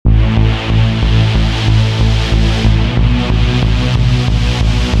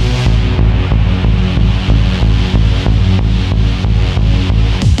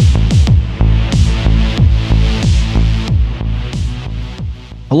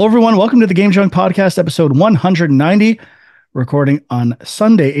Hello, everyone. Welcome to the Game Junk Podcast, episode 190, recording on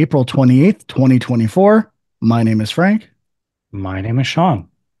Sunday, April 28th, 2024. My name is Frank, My name is Sean.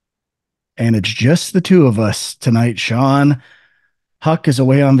 and it's just the two of us tonight. Sean Huck is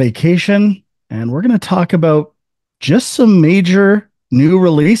away on vacation, and we're going to talk about just some major new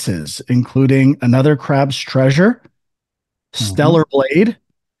releases, including Another Crab's Treasure, hmm Stellar Blade,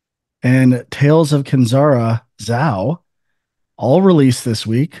 and Tales of Kenzera Zhao, all released this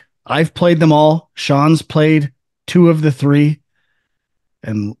week. I've played them all. Sean's played two of the three.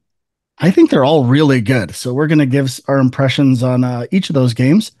 And I think they're all really good. So we're going to give our impressions on each of those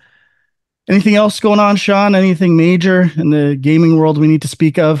games. Anything else going on, Sean? Anything major in the gaming world we need to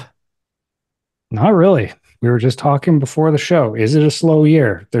speak of? Not really. We were just talking before the show. Is it a slow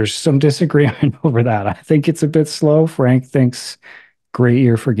year? There's some disagreement over that. I think it's a bit slow. Frank thinks great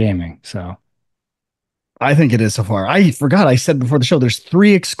year for gaming. So, I think it is so far. I forgot I said before the show there's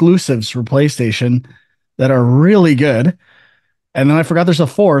three exclusives for PlayStation that are really good. And then I forgot there's a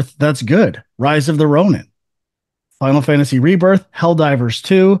fourth that's good. Rise of the Ronin, Final Fantasy Rebirth, Helldivers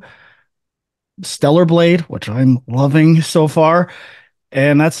 2, Stellar Blade, which I'm loving so far.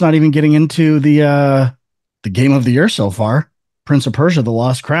 And that's not even getting into the game of the year so far, Prince of Persia: The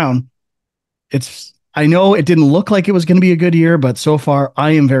Lost Crown. It's I know it didn't look like it was going to be a good year, but so far I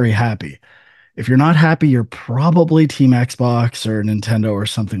am very happy. If you're not happy, you're probably Team Xbox or Nintendo or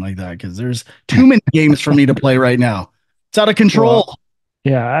something like that because there's too many games for me to play right now. It's out of well, control.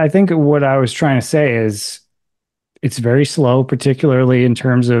 yeah, I think what I was trying to say is it's very slow, particularly in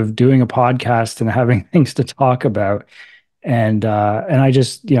terms of doing a podcast and having things to talk about. And I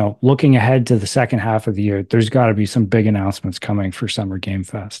just, looking ahead to the second half of the year, there's got to be some big announcements coming for Summer Game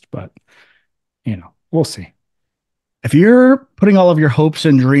Fest, but we'll see. If you're putting all of your hopes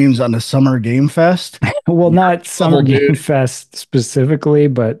and dreams on the Summer Game Fest, Well, you're not in Summer trouble, Game dude. Fest specifically,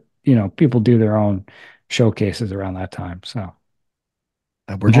 but people do their own showcases around that time. So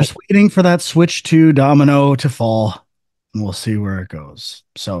We're I'm just hoping. waiting for that Switch 2 domino to fall, and we'll see where it goes.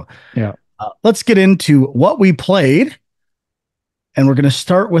 So Yeah. let's get into what we played, and we're going to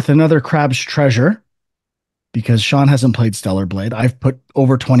start with Another Crab's Treasure because Sean hasn't played Stellar Blade. I've put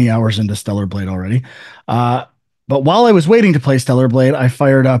over 20 hours into Stellar Blade already. Uh, but while I was waiting to play Stellar Blade, I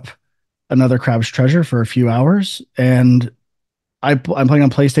fired up Another Crab's Treasure for a few hours, and I'm playing on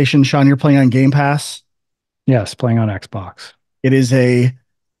PlayStation. Sean, you're playing on Game Pass. Yes, playing on Xbox. It is a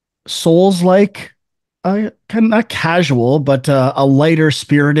Souls like, kind of not casual, but a lighter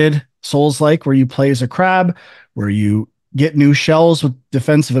spirited Souls like, where you play as a crab, where you get new shells with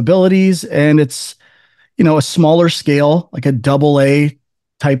defensive abilities, and it's a smaller scale, like a double A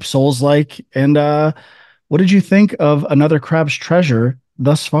type Souls like. And what did you think of Another Crab's Treasure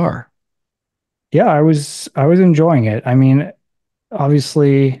thus far? Yeah, I was enjoying it. I mean,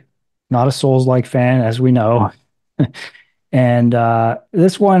 obviously not a Souls-like fan, as we know. And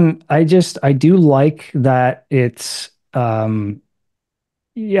this one, I do like that it's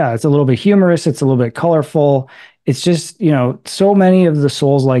yeah, it's a little bit humorous, it's a little bit colorful. It's just, so many of the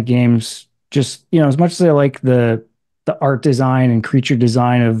Souls-like games just, as much as I like the art design and creature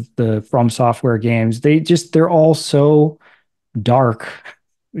design of the From Software games, they're all so dark,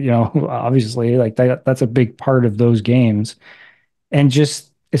 obviously, like that's a big part of those games. And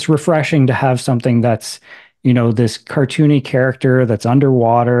just it's refreshing to have something that's this cartoony character that's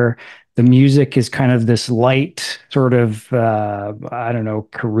underwater. The music is kind of this light sort of I don't know,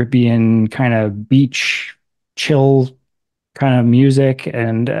 Caribbean kind of beach chill kind of music,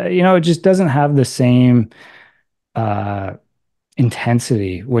 and it just doesn't have the same uh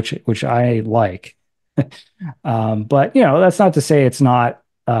intensity which I like. But that's not to say it's not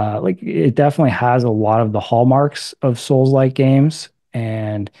like it definitely has a lot of the hallmarks of Souls-like games,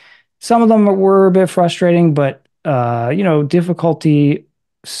 and some of them were a bit frustrating, but difficulty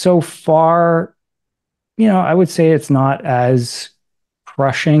so far, I would say it's not as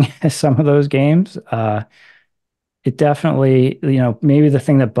crushing as some of those games. It definitely, maybe the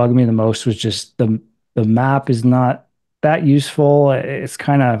thing that bugged me the most was just the map is not that useful. It's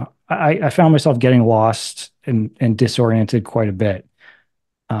kind of I found myself getting lost and disoriented quite a bit.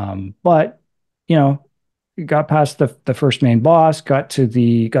 But you know, got past the first main boss, got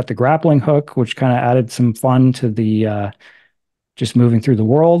the grappling hook, which kind of added some fun to the just moving through the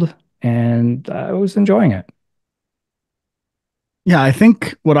world, and I was enjoying it. Yeah, I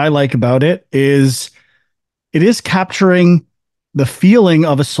think what I like about it is capturing the feeling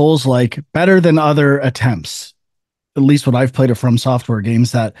of a Souls like better than other attempts. At least what I've played of From Software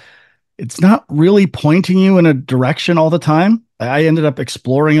games, that it's not really pointing you in a direction all the time. I ended up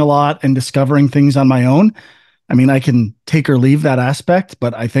exploring a lot and discovering things on my own. I mean, I can take or leave that aspect,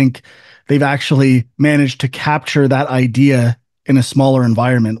 but I think they've actually managed to capture that idea in a smaller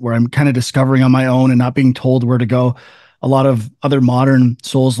environment where I'm kind of discovering on my own and not being told where to go. A lot of other modern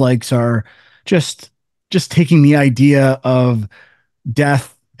Souls likes are just just taking the idea of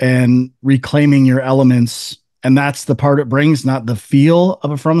death and reclaiming your elements, and that's the part it brings, not the feel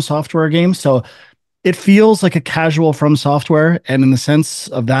of a From Software game. So it feels like a casual From Software, and in the sense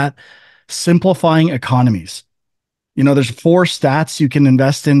of that, simplifying economies. There's four stats you can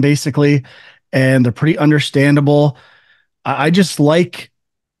invest in basically, and they're pretty understandable. I just like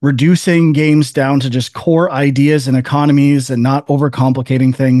reducing games down to just core ideas and economies and not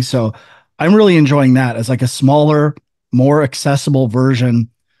overcomplicating things. So I'm really enjoying that as like a smaller, more accessible version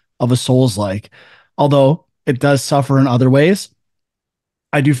of a Souls like. Although it does suffer in other ways.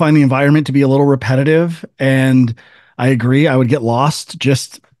 I do find the environment to be a little repetitive, and I agree I would get lost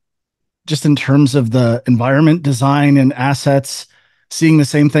just in terms of the environment design and assets, seeing the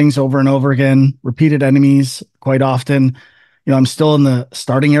same things over and over again, repeated enemies quite often. I'm still in the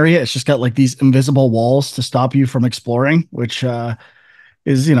starting area. It's just got like these invisible walls to stop you from exploring, which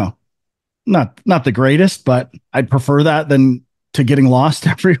is, not the greatest, but I'd prefer that than to getting lost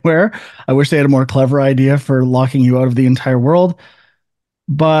everywhere. I wish they had a more clever idea for locking you out of the entire world,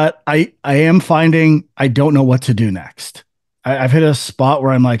 but I am finding I don't know what to do next. I've hit a spot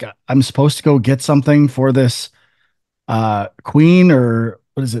where I'm like, I'm supposed to go get something for this queen, or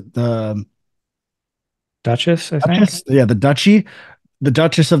what is it, the Duchess, I think. Duchess? Yeah, the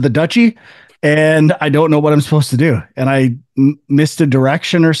Duchess of the Duchy, and I don't know what I'm supposed to do. And I missed a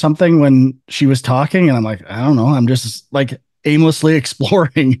direction or something when she was talking, and I'm like, I don't know. I'm just like aimlessly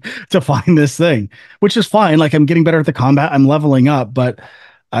exploring to find this thing, which is fine. Like I'm getting better at the combat. I'm leveling up, but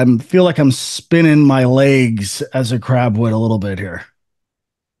I feel like I'm spinning my legs as a crab would a little bit here.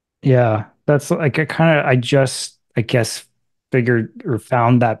 Yeah, that's like I just I guess figured or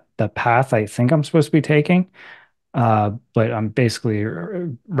found that the path I think I'm supposed to be taking. But I'm basically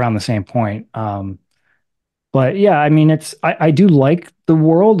around the same point. But yeah, I mean, I do like the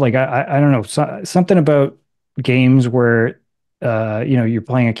world. Like I don't know, something about games where you're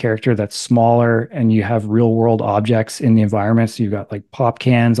playing a character that's smaller and you have real world objects in the environment. So you've got like pop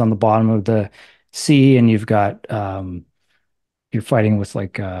cans on the bottom of the sea, and you've got you're fighting with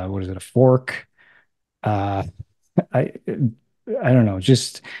like what is it, a fork? Uh, I I don't know,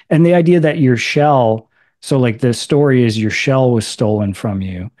 just and the idea that your shell, so like the story is your shell was stolen from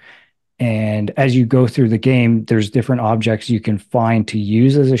you. And as you go through the game, there's different objects you can find to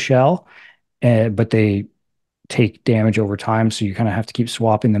use as a shell, but they take damage over time. So you kind of have to keep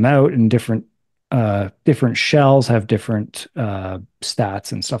swapping them out, and different shells have different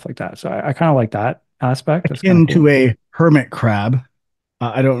stats and stuff like that. So I kind of like that aspect. That's kind of Akin to cool. a hermit crab.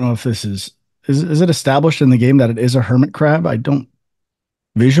 I don't know if this is it established in the game that it is a hermit crab? I don't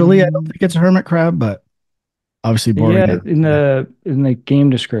Mm, think it's a hermit crab, but obviously boring. yeah, in the game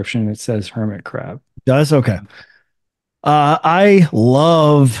description it says hermit crab. Does okay. I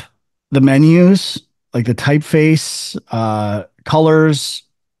love the menus, like the typeface, colors,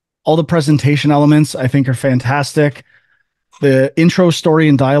 all the presentation elements. I think are fantastic. The intro story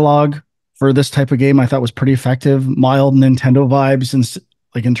and dialogue for this type of game I thought was pretty effective. Mild Nintendo vibes and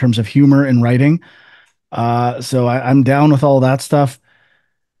like in terms of humor and writing. So I'm down with all that stuff.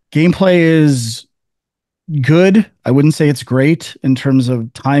 Gameplay is good. I wouldn't say it's great in terms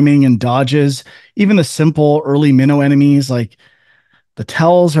of timing and dodges. Even the simple early minnow enemies, like the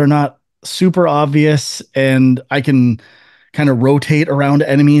tells are not super obvious, and I can kind of rotate around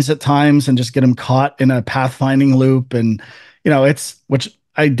enemies at times and just get them caught in a pathfinding loop. And it's which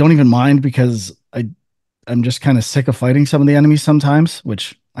I don't even mind because I'm just kind of sick of fighting some of the enemies sometimes,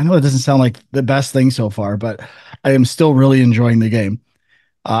 which I know it doesn't sound like the best thing so far, but I am still really enjoying the game.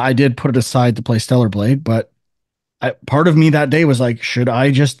 I did put it aside to play Stellar Blade, but part of me that day was like, should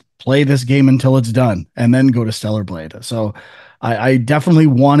I just play this game until it's done and then go to Stellar Blade? So I definitely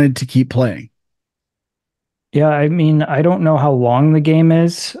wanted to keep playing. Yeah, I mean, I don't know how long the game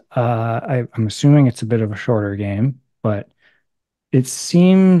is. I'm assuming it's a bit of a shorter game, but it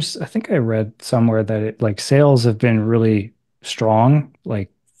seems, I think I read somewhere that it like sales have been really strong,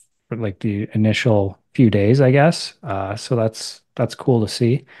 like for like the initial few days, I guess. So that's cool to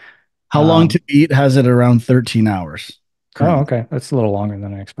see. How long Um, to beat has it around 13 hours oh, currently? okay. That's a little longer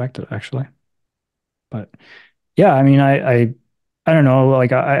than I expected, actually. But yeah, I mean, I don't know.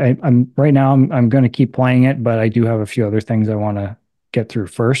 Like I'm right now, I'm going to keep playing it, but I do have a few other things I want to get through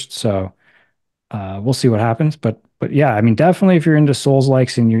first. So we'll see what happens. But yeah, I mean, definitely if you're into Souls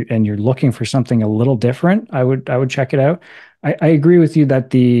likes and you're looking for something a little different, I would check it out. I agree with you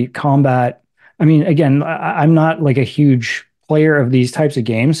that the combat, I mean, again, I'm not like a huge player of these types of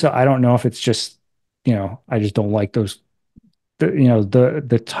games, so I don't know if it's just, I just don't like the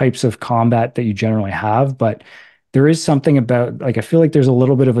types of combat that you generally have. But there is something about, like, I feel like there's a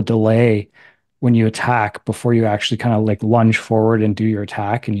little bit of a delay when you attack before you actually kind of like lunge forward and do your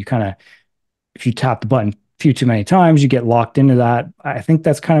attack. And you kind of, if you tap the button a few too many times, you get locked into that. I think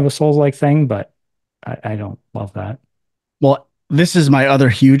that's kind of a Souls-like thing, but I don't love that. Well, this is my other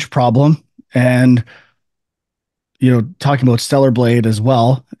huge problem. And, talking about Stellar Blade as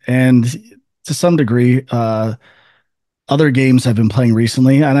well. And to some degree, other games I've been playing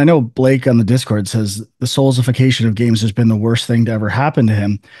recently, and I know Blake on the Discord says the soulsification of games has been the worst thing to ever happen to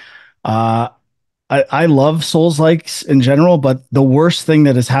him. Uh, I love Souls likes in general, but the worst thing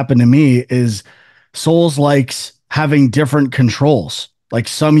that has happened to me is Souls likes having different controls. Like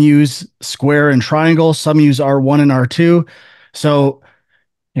some use square and triangle, some use R1 and R2. So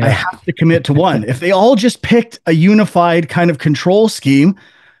I Yeah. have to commit to one. If they all just picked a unified kind of control scheme,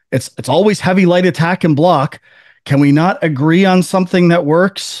 it's always heavy, light, attack, and block. Can we not agree on something that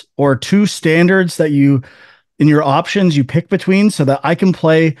works, or two standards that you in your options you pick between, so that I can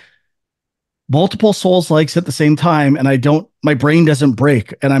play multiple Souls likes at the same time, and I don't my brain doesn't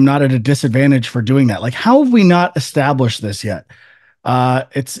break and I'm not at a disadvantage for doing that? Like, how have we not established this yet?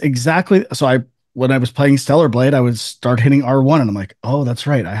 It's exactly so. I When I was playing Stellar Blade, I would start hitting R1 and I'm like, oh, that's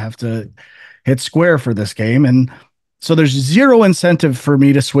right, I have to hit square for this game. And so there's zero incentive for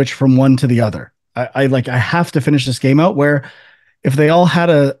me to switch from one to the other. I have to finish this game out. Where if they all had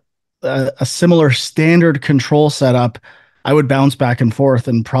a similar standard control setup, I would bounce back and forth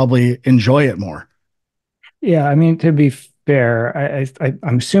and probably enjoy it more. Yeah, I mean, to be fair,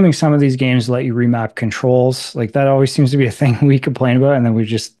 I'm assuming some of these games let you remap controls. Like that always seems to be a thing we complain about, and then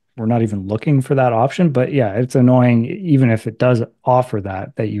we're not even looking for that option. But yeah, it's annoying, even if it does offer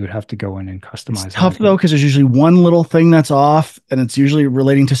that you would have to go in and It's customize tough though, everything. because there's usually one little thing that's off, and it's usually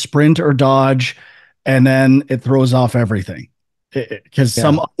relating to sprint or dodge, and then it throws off everything. Because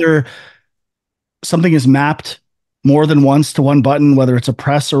Yeah. something is mapped more than once to one button, whether it's a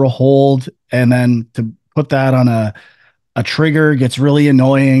press or a hold, and then to put that on a trigger gets really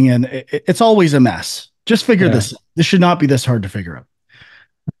annoying, and it's always a mess. Just figure Yeah. this. This should not be this hard to figure out.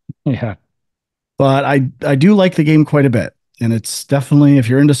 Yeah. But I do like the game quite a bit, and it's definitely, if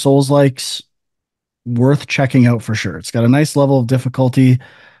you're into Souls likes, worth checking out for sure. It's got a nice level of difficulty,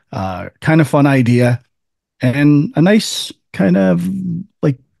 kind of fun idea, and a nice kind of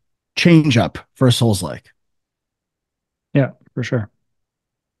like change up for a Souls like. Yeah, for sure.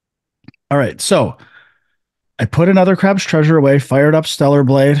 All right, so I put another Crab's Treasure away, fired up Stellar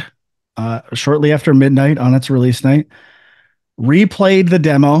Blade shortly after midnight on its release night, replayed the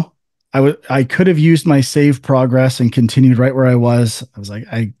demo. I could have used my save progress and continued right where I was. I was like,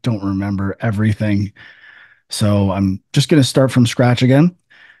 I don't remember everything, so I'm just going to start from scratch again.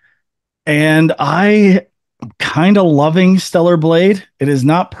 And I kind of loving Stellar Blade. It is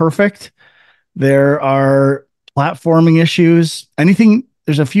not perfect. There are platforming issues.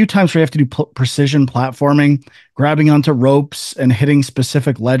 There's a few times where you have to do precision platforming, grabbing onto ropes and hitting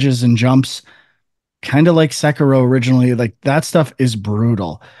specific ledges and jumps, kind of like Sekiro originally. Like that stuff is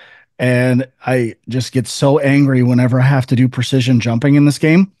brutal. And I just get so angry whenever I have to do precision jumping in this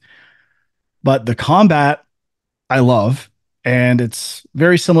game. But the combat I love, and it's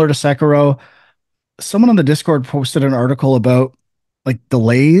very similar to Sekiro. Someone on the Discord posted an article about like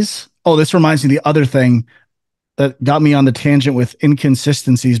delays. Oh, this reminds me of the other thing that got me on the tangent with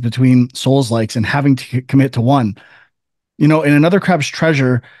inconsistencies between Souls likes and having to commit to one. In another Crab's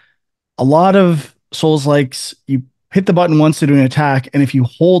Treasure, a lot of Souls likes, you hit the button once to do an attack, and if you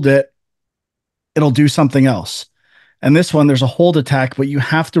hold it, it'll do something else. And this one, there's a hold attack, but you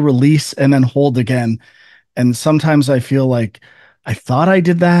have to release and then hold again. And sometimes I feel like I thought I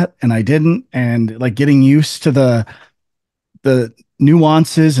did that and I didn't. And like getting used to the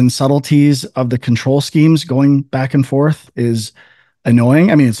nuances and subtleties of the control schemes going back and forth is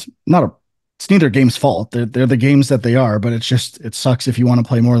annoying. I mean, it's neither game's fault. They're the games that they are, but it sucks if you want to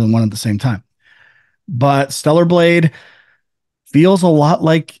play more than one at the same time. But Stellar Blade feels a lot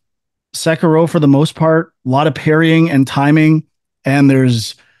like Sekiro for the most part. A lot of parrying and timing, and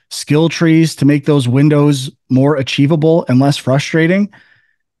there's skill trees to make those windows more achievable and less frustrating.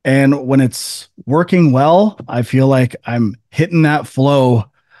 And when it's working well, I feel like I'm hitting that flow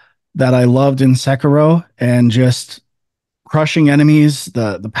that I loved in Sekiro and just crushing enemies.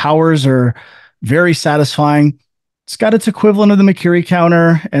 The powers are very satisfying. It's got its equivalent of the Makiri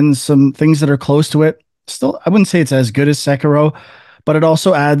counter and some things that are close to it. Still, I wouldn't say it's as good as Sekiro, but it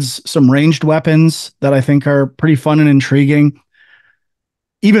also adds some ranged weapons that I think are pretty fun and intriguing.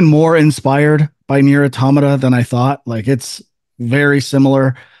 even more inspired by Nier Automata than I thought. Like it's very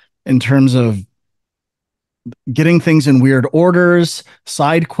similar in terms of getting things in weird orders,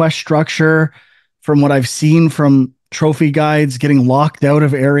 side quest structure, from what I've seen from trophy guides, getting locked out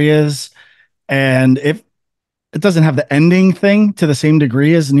of areas. And it doesn't have the ending thing to the same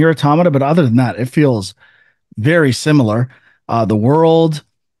degree as Nier Automata, but other than that, it feels very similar. The world,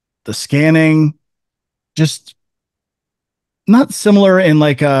 the scanning, just not similar in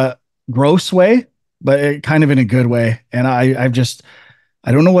like a gross way, but kind of in a good way. And I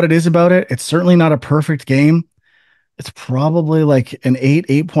don't know what it is about it. It's certainly not a perfect game. It's probably like an 8,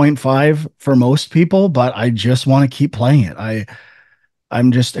 8.5 for most people, but I just want to keep playing it.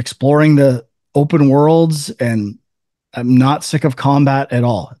 I'm just exploring the open worlds and I'm not sick of combat at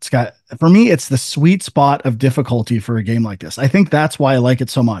all. It's got, for me, it's the sweet spot of difficulty for a game like this. I think that's why I like it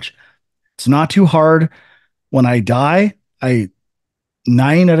so much. It's not too hard. When I die, I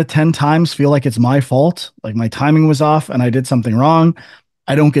 9 out of 10 times feel like it's my fault. Like my timing was off and I did something wrong.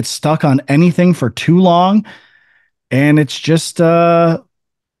 I don't get stuck on anything for too long. And it's just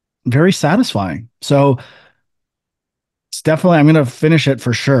very satisfying. So it's definitely, I'm going to finish it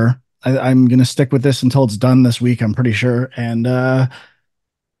for sure. I'm going to stick with this until it's done this week, I'm pretty sure. And I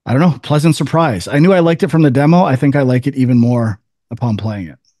don't know, pleasant surprise. I knew I liked it from the demo. I think I like it even more upon playing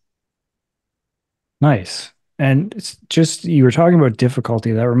it. Nice. And it's just you were talking about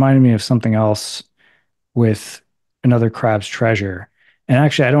difficulty. That reminded me of something else with another Crab's Treasure. And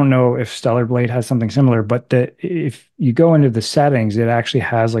actually, I don't know if Stellar Blade has something similar, but if you go into the settings, it actually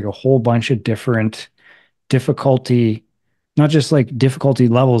has like a whole bunch of different difficulty, not just like difficulty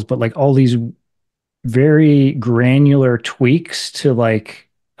levels, but like all these very granular tweaks to like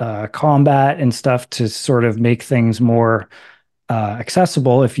combat and stuff to sort of make things more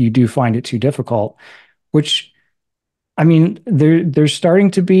accessible if you do find it too difficult. Which I mean, there's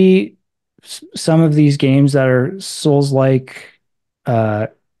starting to be some of these games that are Souls-like, uh,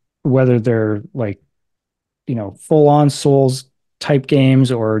 whether they're like, full-on Souls type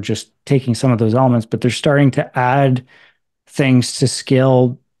games or just taking some of those elements, but they're starting to add things to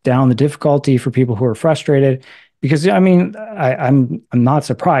scale down the difficulty for people who are frustrated. Because I mean, I'm not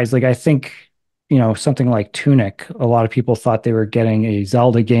surprised. Like I think, something like Tunic, a lot of people thought they were getting a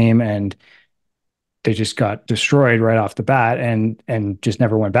Zelda game and they just got destroyed right off the bat and just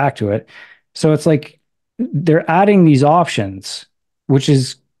never went back to it. So it's like they're adding these options, which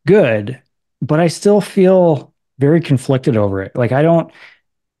is good, but I still feel very conflicted over it. Like I don't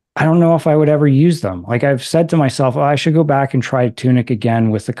know if I would ever use them. Like I've said to myself, oh, I should go back and try Tunic again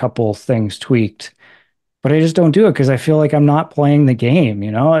with a couple things tweaked, but I just don't do it because I feel like I'm not playing the game,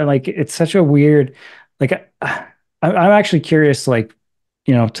 Like it's such a weird, like I'm actually curious, like,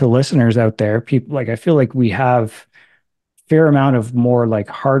 to listeners out there, people like I feel like we have fair amount of more like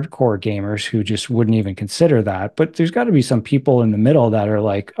hardcore gamers who just wouldn't even consider that. But there's got to be some people in the middle that are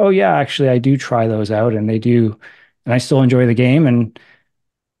like, oh yeah, actually I do try those out and they do, and I still enjoy the game and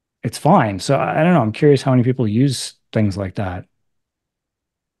it's fine. So I don't know. I'm curious how many people use things like that.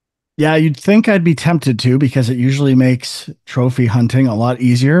 Yeah, you'd think I'd be tempted to because it usually makes trophy hunting a lot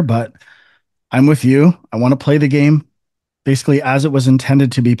easier, but I'm with you. I want to play the game basically as it was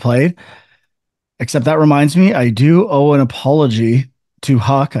intended to be played. Except that reminds me, I do owe an apology to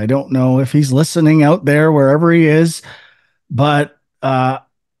Huck. I don't know if he's listening out there, wherever he is, but I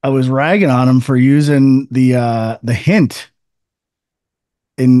was ragging on him for using the hint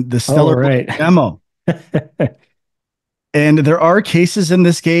in the Oh, Stellar Blade right. demo. And there are cases in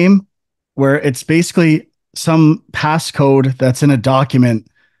this game where it's basically some passcode that's in a document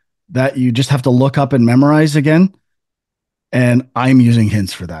that you just have to look up and memorize again. And I'm using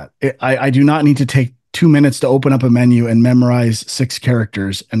hints for that. I do not need to take 2 minutes to open up a menu and memorize 6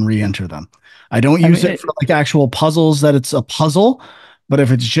 characters and re-enter them. I don't I use mean, it for like actual puzzles that it's a puzzle, but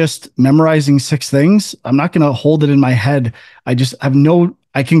if it's just memorizing 6 things, I'm not going to hold it in my head. I just have no.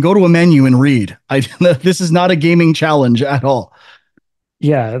 I can go to a menu and read. This is not a gaming challenge at all.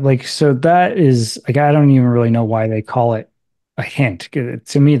 yeah, like so that is like I don't even really know why they call it a hint.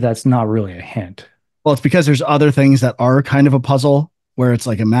 To me, that's not really a hint. Well, it's because there's other things that are kind of a puzzle where it's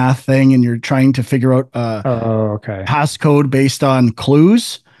like a math thing and you're trying to figure out a Oh, okay. passcode based on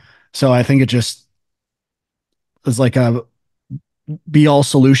clues. So I think it just is like a be all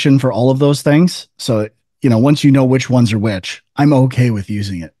solution for all of those things. So, once you know which ones are which, I'm okay with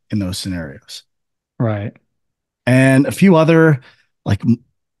using it in those scenarios. Right. And a few other like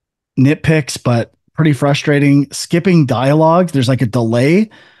nitpicks, but pretty frustrating. Skipping dialogue, there's like a delay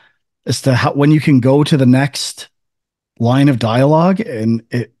as to how when you can go to the next line of dialogue.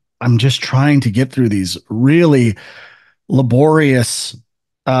 I'm just trying to get through these really laborious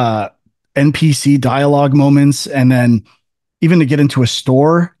uh, NPC dialogue moments, and then even to get into a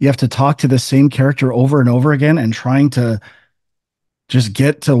store, you have to talk to the same character over and over again, and trying to just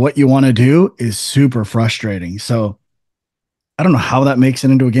get to what you want to do is super frustrating. So I don't know how that makes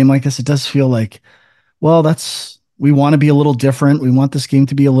it into a game like this. It does feel like, well, that's we want to be a little different. We want this game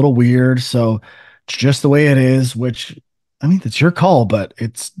to be a little weird. So it's just the way it is, which I mean, it's your call, but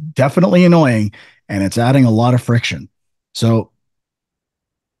it's definitely annoying and it's adding a lot of friction. So,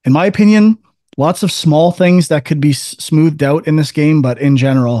 in my opinion, lots of small things that could be smoothed out in this game, but in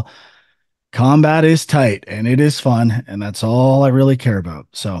general, combat is tight and it is fun, and that's all I really care about.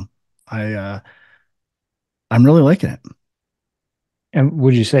 So, I I'm really liking it. And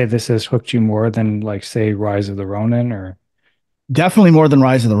would you say this has hooked you more than like say Rise of the Ronin or Definitely more than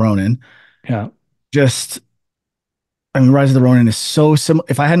Rise of the Ronin. yeah. Just I mean, Rise of the Ronin is so similar.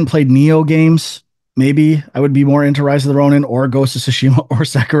 If I hadn't played Neo games, maybe I would be more into Rise of the Ronin or Ghost of Tsushima or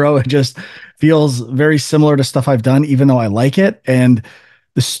Sekiro. It just feels very similar to stuff I've done, even though I like it. And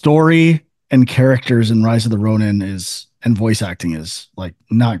the story and characters in Rise of the Ronin is and voice acting is like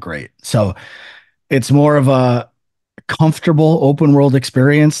not great. So it's more of a comfortable open world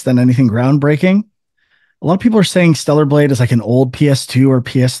experience than anything groundbreaking. A lot of people are saying Stellar Blade is like an old PS2 or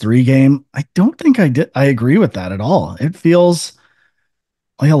PS3 game. I don't think I agree with that at all. It feels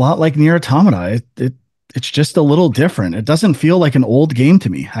like a lot like Nier Automata. It's just a little different. It doesn't feel like an old game to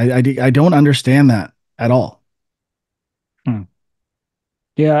me. I don't understand that at all. Hmm.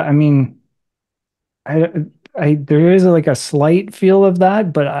 Yeah, I mean, I there is like a slight feel of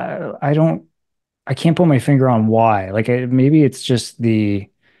that, but I can't put my finger on why. Like maybe it's just the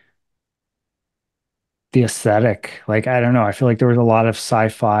aesthetic. Like I don't know. I feel like there was a lot of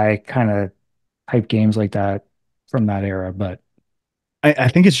sci-fi kind of type games like that from that era, but I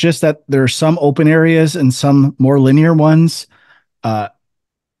think it's just that there are some open areas and some more linear ones. Uh,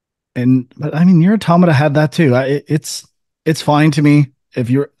 and but I mean, Nier Automata had that too. It's fine to me. If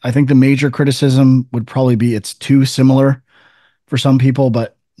you're, I think the major criticism would probably be it's too similar for some people,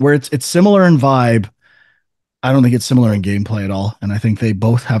 but where it's similar in vibe, I don't think it's similar in gameplay at all. And I think they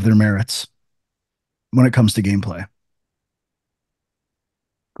both have their merits when it comes to gameplay.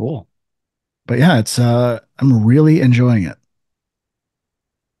 cool. But yeah, it's I'm really enjoying it.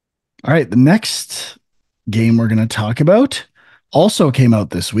 All right, the next game we're going to talk about also came out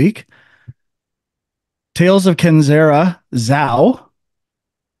this week. Tales of Kenzera Zao,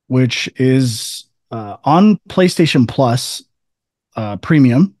 which is on PlayStation Plus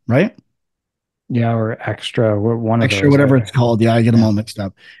Premium, right? Yeah, or extra, one of Extra, those. whatever it's called. Yeah, I get them Yeah, all mixed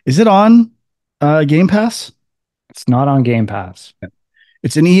up. Is it on Game Pass? it's not on Game Pass.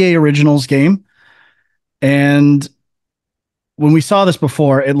 It's an EA Originals game. And when we saw this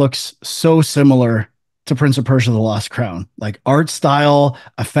before, it looks so similar to Prince of Persia: The Lost Crown, like art style,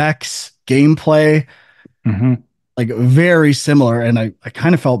 effects, gameplay, Hmm. like very similar. And I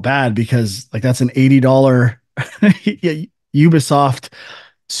kind of felt bad because like that's an $80 Ubisoft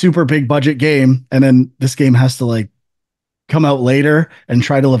super big budget game. And then this game has to like come out later and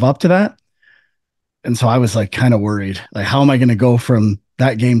try to live up to that. And so I was like kind of worried, like, how am I going to go from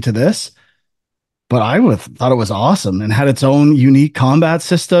that game to this? But I would thought it was awesome and had its own unique combat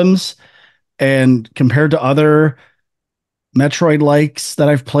systems. And compared to other Metroid likes that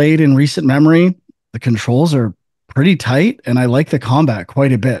I've played in recent memory, the controls are pretty tight and I like the combat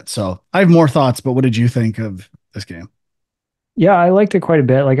quite a bit. So I have more thoughts, but what did you think of this game? Yeah, I liked it quite a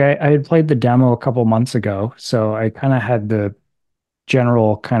bit. Like I had played the demo a couple months ago, so I kind of had the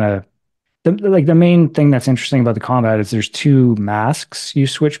general kind of like the main thing that's interesting about the combat is there's two masks you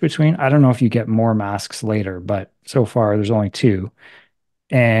switch between. I don't know if you get more masks later, but so far there's only two.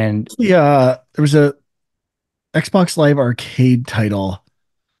 And Yeah, there was a Xbox Live Arcade title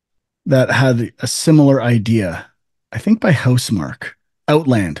that had a similar idea. I think by Housemark,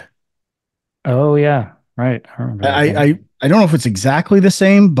 Outland. oh yeah, right. I remember that game. I don't know if it's exactly the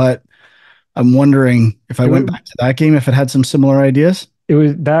same, but I'm wondering if I It went was, back to that game, if it had some similar ideas. it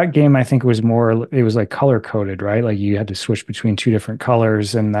was that game I think was more it was like color coded, right? Like you had to switch between two different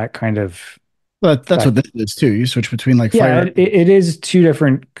colors and that kind of But that's that what this is too. You switch between like yeah, fire. it is two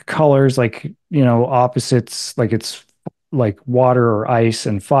different colors, like, opposites, like it's like water or ice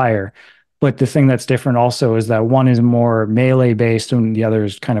and fire. But the thing that's different also is that one is more melee based and the other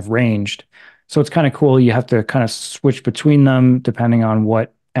is kind of ranged. So it's kind of cool. You have to kind of switch between them depending on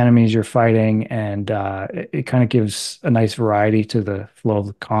what enemies you're fighting. And it kind of gives a nice variety to the flow of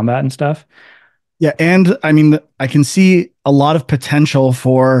the combat and stuff. Yeah, and I mean, I can see a lot of potential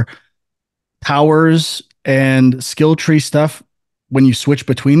for powers and skill tree stuff when you switch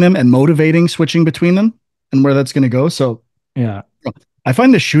between them and motivating switching between them and where that's going to go. So Yeah. I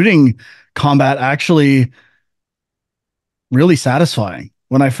find the shooting combat actually really satisfying.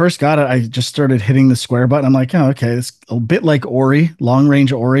 When I first got it, I just started hitting the square button. I'm like, oh, okay, it's a bit like Ori, long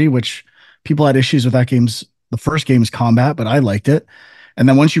range Ori, which people had issues with the first game's combat, but I liked it. And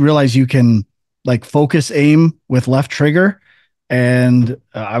then once you realize you can like focus aim with left trigger, and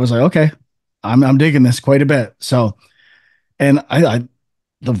I was like, okay, I'm digging this quite a bit. So, and I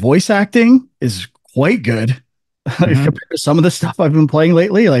the voice acting is quite good Hmm. compared to some of the stuff I've been playing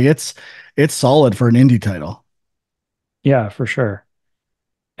lately. Like it's solid for an indie title. Yeah, for sure.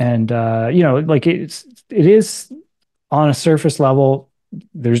 And like it is on a surface level,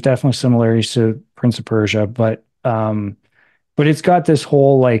 there's definitely similarities to Prince of Persia, but it's got this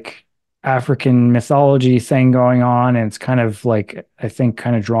whole like African mythology thing going on, and it's kind of like I think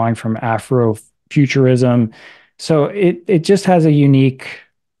kind of drawing from Afrofuturism. So it just has a unique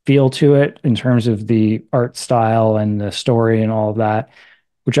feel to it in terms of the art style and the story and all of that,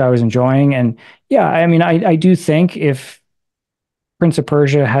 which I was enjoying. And yeah, I mean, I do think if Prince of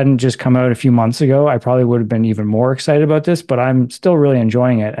Persia hadn't just come out a few months ago, I probably would have been even more excited about this, but I'm still really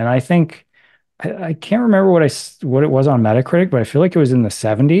enjoying it. And I think I can't remember what it was on Metacritic, but I feel like it was in the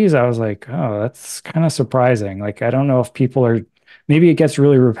 70s. I was like, oh, that's kind of surprising. Like, I don't know if people are maybe it gets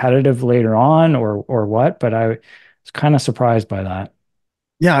really repetitive later on or what, but I was kind of surprised by that.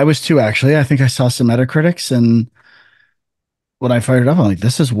 Yeah, I was too actually. I think I saw some Metacritics, and when I fired it up, I'm like,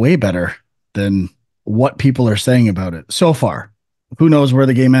 this is way better than what people are saying about it so far. Who knows where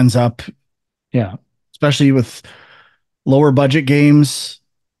the game ends up, Yeah, especially with lower budget games.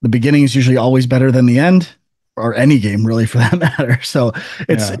 The beginning is usually always better than the end, or any game really for that matter. So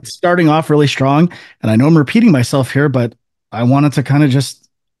yeah. it's starting off really strong. And I know I'm repeating myself here, but I wanted to kind of just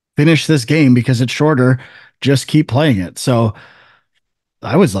finish this game because it's shorter, just keep playing it. So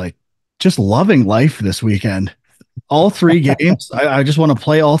I was like just loving life this weekend. All three games. I just want to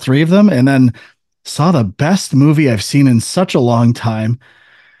play all three of them, and then saw the best movie I've seen in such a long time.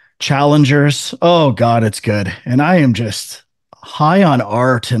 Challengers. Oh God, it's good. And I am just high on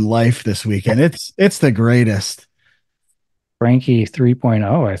art and life this weekend. It's the greatest. Frankie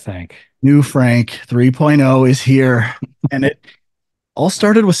 3.0, I think. New Frank 3.0 is here. And it all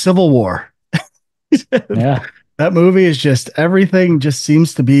started with Civil War. Yeah. That movie is just everything just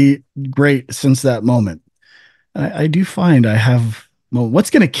seems to be great since that moment. I do find I have well, what's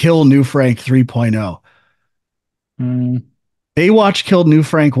going to kill New Frank 3.0? Mm, Baywatch killed New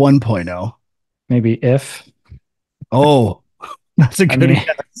Frank 1.0. maybe if, Oh, that's a I good mean,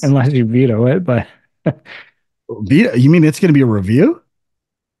 guess. unless you veto it, but You mean it's going to be a review?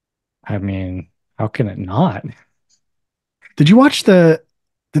 I mean, how can it not? Did you watch did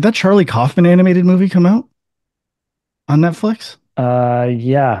that Charlie Kaufman animated movie come out on Netflix?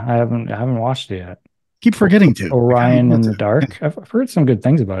 Yeah, I haven't watched it yet. Keep forgetting to. I kind of Orion wanted in the to. Dark. I've heard some good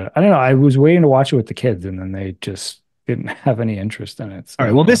things about it. I don't know. I was waiting to watch it with the kids, and then they just didn't have any interest in it. All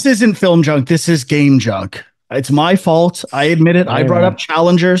right. So, Well, this isn't film junk. This is game junk. It's my fault. I admit it. I hey, brought up man.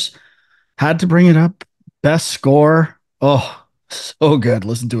 challengers. Had to bring it up. Best score. Oh, so good.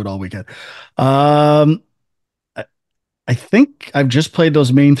 Listen to it all weekend. Um, I I think I've just played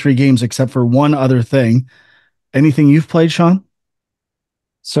those main three games except for one other thing. Anything you've played, Sean?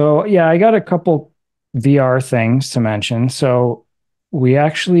 So yeah, I got a couple VR things to mention. So we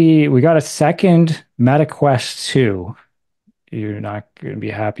got a second Meta Quest 2. You're not going to be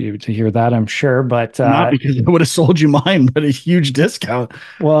happy to hear that, I'm sure, but Not because I would have sold you mine, but a huge discount.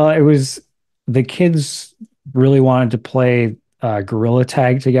 well, it was the kids really wanted to play Gorilla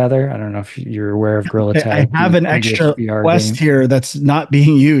Tag together. I don't know if you're aware of Gorilla Okay, I Tag, have the an English extra VR Quest game. here that's not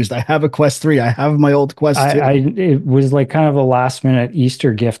being used. I have a Quest 3. I have my old Quest 2. It was like kind of a last minute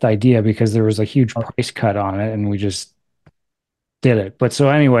Easter gift idea because there was a huge price cut on it and we just did it. But so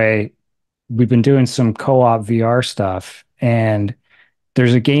anyway, we've been doing some co-op VR stuff and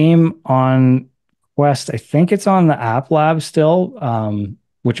there's a game on Quest. I think it's on the App Lab still,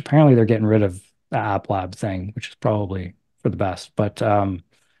 which apparently they're getting rid of the App Lab thing, which is probably for the best. But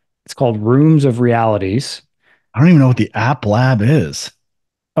it's called Rooms of Realities. I don't even know what the App Lab is.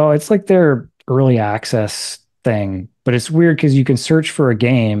 Oh, it's like their early access thing, but it's weird because you can search for a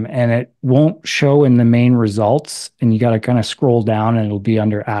game and it won't show in the main results, and you got to kind of scroll down and it'll be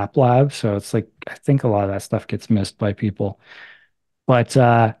under App Lab. So it's like I think a lot of that stuff gets missed by people. But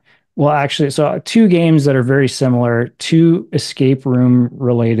well, actually, so two games that are very similar, two escape room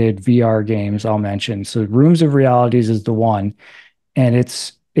related VR games I'll mention. So Rooms of Realities is the one, and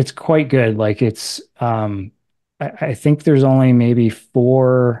it's quite good. Like it's I think there's only maybe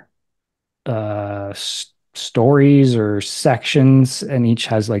four stories or sections, and each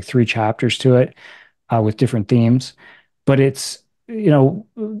has like three chapters to it with different themes. But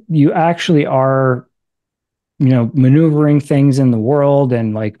you actually are, maneuvering things in the world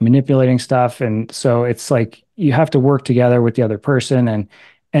and like manipulating stuff. And so it's like you have to work together with the other person, and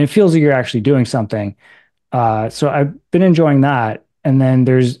it feels like you're actually doing something. So I've been enjoying that. And then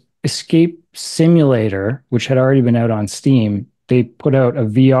there's Escape Simulator, which had already been out on Steam. They put out a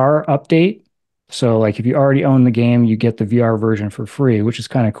VR update. So like if you already own the game, you get the VR version for free, which is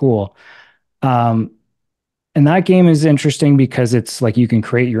kind of cool. Um, and that game is interesting because it's like you can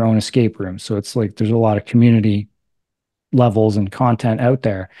create your own escape room. So it's like there's a lot of community levels and content out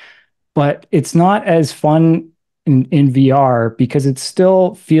there. But it's not as fun in VR because it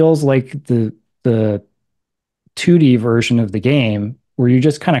still feels like the 2D version of the game where you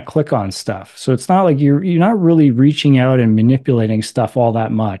just kind of click on stuff. So it's not like you're not really reaching out and manipulating stuff all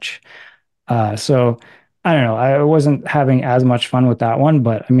that much. So I don't know. I wasn't having as much fun with that one,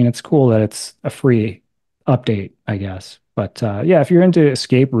 but I mean, it's cool that it's a free update, I guess. But yeah, if you're into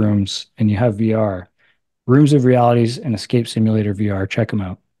escape rooms and you have VR, Rooms of Realities and Escape Simulator VR, check them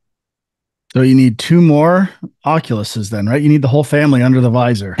out. So you need two more Oculuses then, right? You need the whole family under the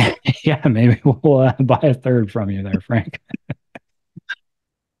visor. Yeah, maybe we'll buy a third from you there, Frank.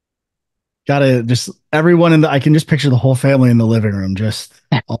 Gotta just everyone in the I can just picture the whole family in the living room, just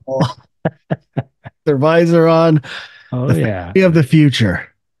all their visor on. Oh The yeah. family of the future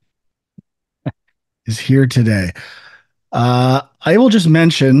is here today. I will just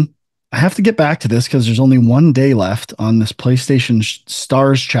mention I have to get back to this because there's only one day left on this PlayStation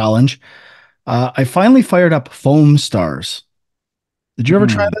Stars challenge. I finally fired up Foamstars. Did you ever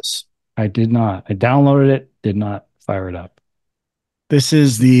try Mm, this? I did not. I downloaded it, did not fire it up. This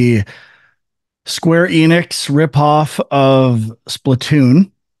is the Square Enix ripoff of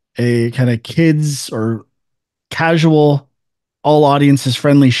Splatoon, a kind of kids or casual, all audiences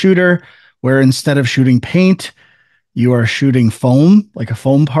friendly shooter where instead of shooting paint, you are shooting foam, like a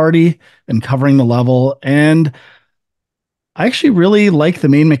foam party, and covering the level. And I actually really like the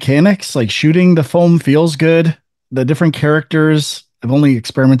main mechanics. Like shooting the foam feels good. The different characters, I've only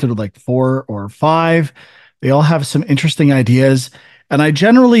experimented with like four or five. They all have some interesting ideas. And I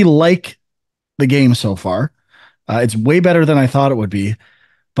generally like the game so far. It's way better than I thought it would be.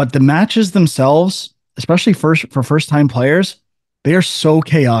 But the matches themselves, especially first time players, they are so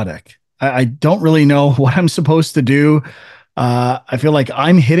chaotic. I don't really know what I'm supposed to do. I feel like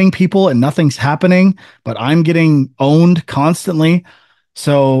I'm hitting people and nothing's happening, but I'm getting owned constantly.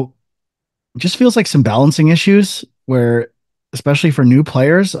 So it just feels like some balancing issues where, especially for new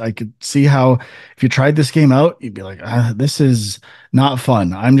players, I could see how if you tried this game out, you'd be like, this is not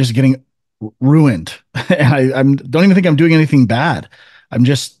fun. I'm just getting ruined. And I'm don't even think I'm doing anything bad. I'm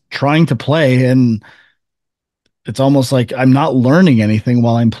just trying to play, and it's almost like I'm not learning anything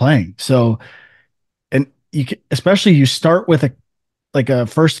while I'm playing. So, and especially you start with a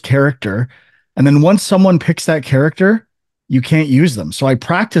first character, and then once someone picks that character, you can't use them. So I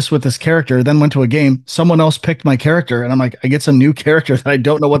practiced with this character, then went to a game. Someone else picked my character, and I'm like, I get some new character that I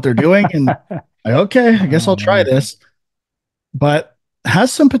don't know what they're doing, and okay, I guess Oh I'll try man. this. But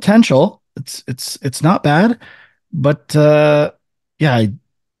has some potential. It's not bad, but yeah, I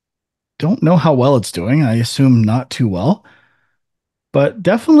don't know how well it's doing. I assume not too well, but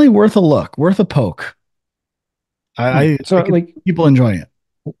definitely worth a look, worth a poke. Hmm. I So could see people enjoying it.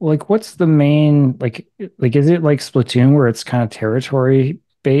 what's the main like is it like Splatoon where it's kind of territory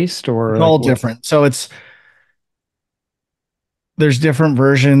based or It's like all what? different. So there's different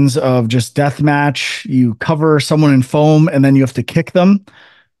versions of just deathmatch. You cover someone in foam and then you have to kick them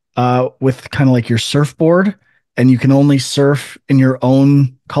with kind of like your surfboard, and you can only surf in your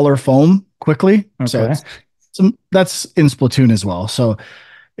own color foam quickly. So Okay. that's in Splatoon as well. So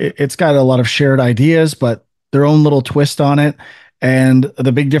it's got a lot of shared ideas, but their own little twist on it. And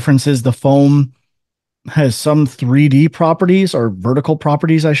the big difference is the foam has some 3D properties or vertical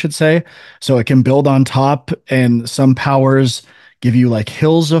properties, I should say. So it can build on top, and some powers give you like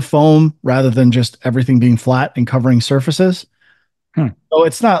hills of foam rather than just everything being flat and covering surfaces. Hmm. So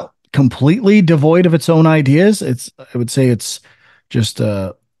it's not completely devoid of its own ideas. I would say it's just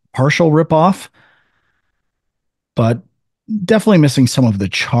a partial ripoff, but definitely missing some of the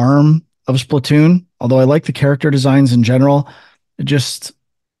charm of Splatoon. Although I like the character designs in general, it just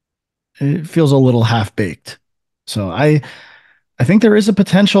it feels a little half baked. So I think there is a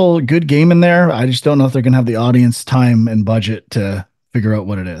potential good game in there. I just don't know if they're going to have the audience time and budget to figure out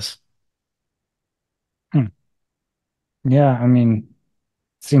what it is. Hmm. Yeah, I mean,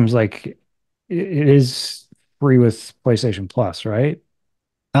 seems like it is free with PlayStation Plus, right?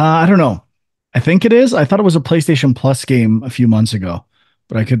 I don't know. I think it is. I thought it was a PlayStation Plus game a few months ago,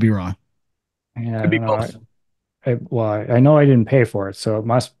 but I could be wrong. Yeah, I Could be don't know. both. I know I didn't pay for it, so it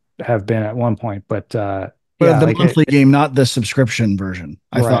must have been at one point. But But yeah, the like monthly game, not the subscription version.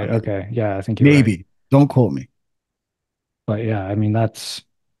 I thought right, okay, yeah, I think you're right. maybe. Don't quote me. But yeah, I mean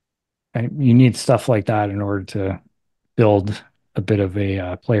you need stuff like that in order to build a bit of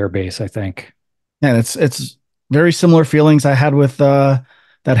a player base, I think. And it's very similar feelings I had with that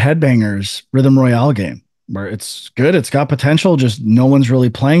Headbangers Rhythm Royale game, where it's good, it's got potential, just no one's really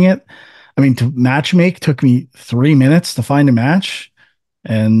playing it. I mean, to match make took me 3 minutes to find a match,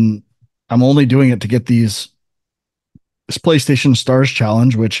 and I'm only doing it to get this PlayStation Stars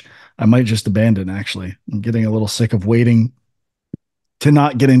challenge, which I might just abandon actually. I'm getting a little sick of waiting to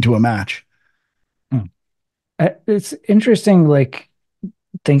not get into a match. Hmm. It's interesting, like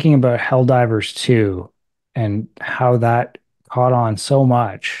thinking about Helldivers 2 and how that caught on so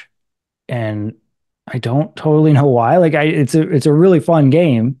much. And I don't totally know why. Like it's a really fun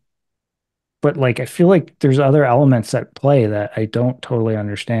game, but like I feel like there's other elements at play that I don't totally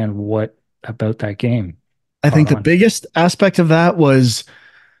understand what about that game I caught think the on. biggest aspect of that was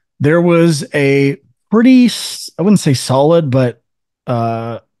there was a pretty, I wouldn't say solid, but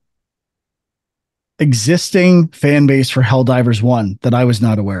uh, existing fan base for Helldivers 1 that I was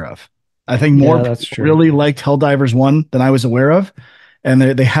not aware of. I think more Yeah, that's people true. really liked Helldivers 1 than I was aware of. And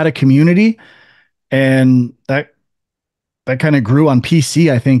they had a community, and that kind of grew on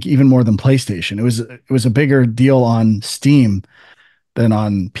PC, I think, even more than PlayStation. It was a bigger deal on Steam than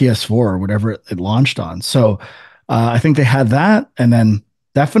on PS4 or whatever it launched on. So I think they had that, and then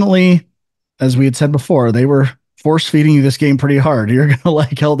definitely, as we had said before, they were force feeding you this game pretty hard. You're gonna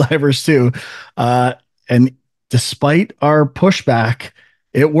like Helldivers too, and despite our pushback,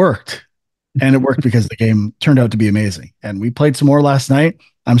 it worked, and it worked because the game turned out to be amazing. And we played some more last night.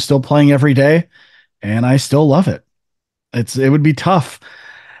 I'm still playing every day, and I still love it. It would be tough.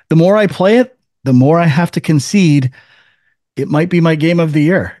 The more I play it, the more I have to concede it might be my game of the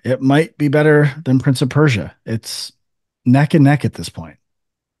year. It might be better than Prince of Persia. It's neck and neck at this point.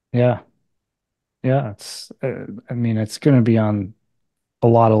 Yeah. Yeah, I mean, it's going to be on a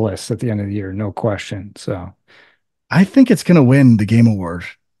lot of lists at the end of the year, no question. So I think it's going to win the Game Award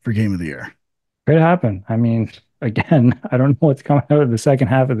for Game of the Year. could happen. I mean, again, I don't know what's coming out of the second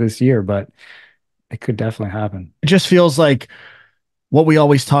half of this year, but it could definitely happen. It just feels like what we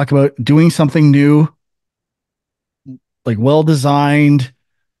always talk about doing something new, like well designed,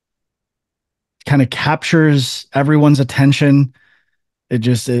 kind of captures everyone's attention.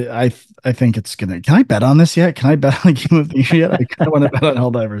 I think it's gonna. Can I bet on this yet? Can I bet on the Game of the Year yet? I kind of want to bet on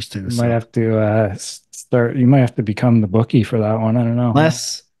Helldivers too. You might So have to start, you might have to become the bookie for that one. I don't know.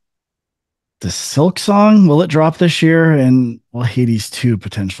 less the Silk Song, will it drop this year? And will Hades 2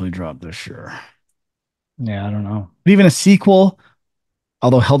 potentially drop this year? Yeah, I don't know. But even a sequel,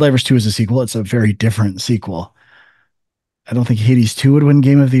 although Helldivers 2 is a sequel, it's a very different sequel. I don't think Hades 2 would win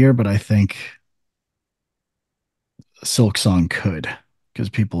Game of the Year, but I think Silk Song could, because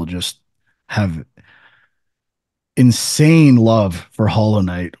people just have insane love for Hollow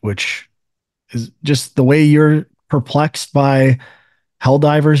Knight, which is just the way you're perplexed by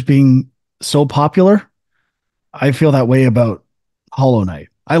Helldivers being so popular. I feel that way about Hollow Knight.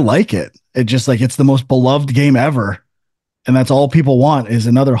 I like it. It just like it's the most beloved game ever. And that's all people want is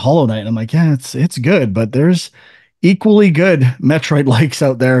another Hollow Knight. And I'm like, yeah, it's good, but there's equally good Metroid likes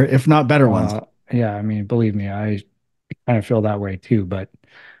out there, if not better ones. Yeah, I mean, believe me, I kind of feel that way too, but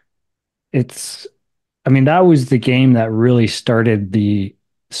it's I mean, that was the game that really started the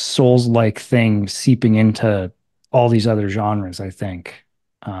Souls-like thing seeping into all these other genres, I think.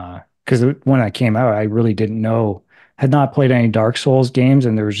 Because when I came out, I really didn't know, had not played any Dark Souls games,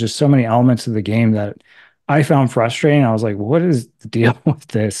 and there was just so many elements of the game that I found frustrating. I was like, what is the deal with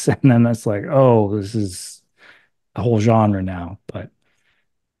this? And then that's like, oh, this is a whole genre now. But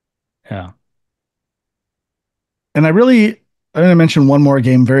yeah, And I'm going to mention one more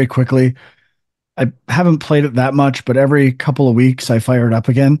game very quickly. I haven't played it that much, but every couple of weeks I fire it up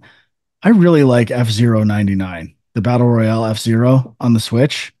again. I really like F-Zero 99, the Battle Royale F-Zero on the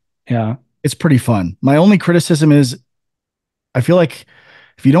Switch. yeah. It's pretty fun. My only criticism is I feel like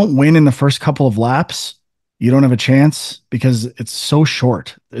if you don't win in the first couple of laps, you don't have a chance because it's so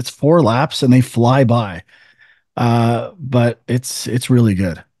short. It's 4 laps and they fly by. But it's really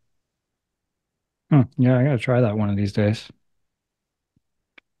good. Yeah, I gotta try that one of these days.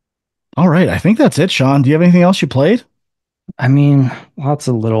 All right, I think that's it, Sean. Do you have anything else you played? I mean, lots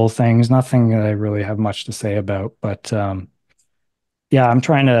of little things, nothing that I really have much to say about, but yeah, I'm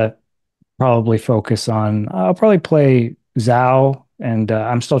trying to probably focus on, I'll probably play Zao, and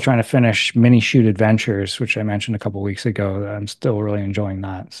I'm still trying to finish Mini Shoot Adventures, which I mentioned a couple weeks ago. I'm still really enjoying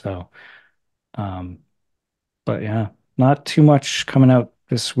that. So, um, But yeah, not too much coming out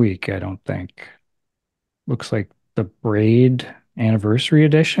this week, I don't think. Looks like the Braid Anniversary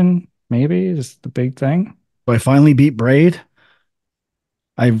Edition, maybe, is the big thing. Do I finally beat Braid?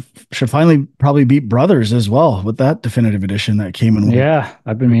 I should finally probably beat Brothers as well with that definitive edition that came in one. Yeah,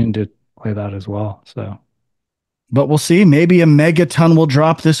 I've been meaning to play that as well. So But we'll see. Maybe a megaton will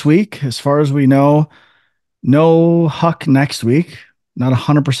drop this week. As far as we know, no Huck next week. Not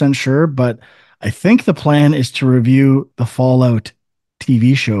 100% sure, but I think the plan is to review the Fallout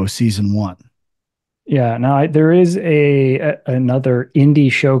TV show season one. yeah, now there is another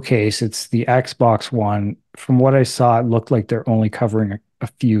indie showcase. It's the Xbox one. From what I saw, it looked like they're only covering a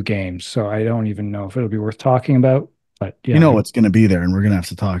few games, so I don't even know if it'll be worth talking about. But You yeah, know what's going to be there, and we're going to have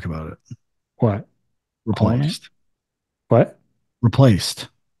to talk about it. what? Hollow Knight? Replaced. What? Replaced.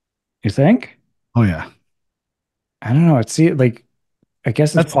 You think? Oh, yeah. I don't know. It's see like I guess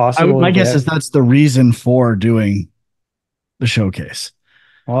it's That's possible to my guess is get. that's the reason for doing the showcase.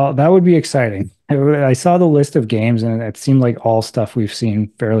 Well, that would be exciting. I saw the list of games and it seemed like all stuff we've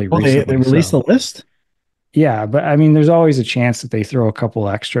seen fairly Oh, they recently. released So, the list? yeah, but I mean, there's always a chance that they throw a couple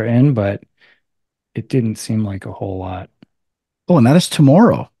extra in, but it didn't seem like a whole lot. Oh, and that is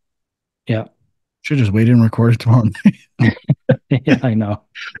tomorrow. Yeah. Should just wait and record it tomorrow. Yeah, I know.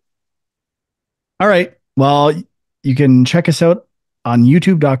 All right. Well, you can check us out on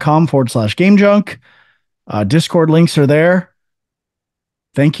youtube.com/game junk. Discord links are there.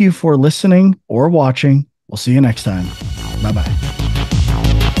 Thank you for listening or watching. We'll see you next time. Bye bye.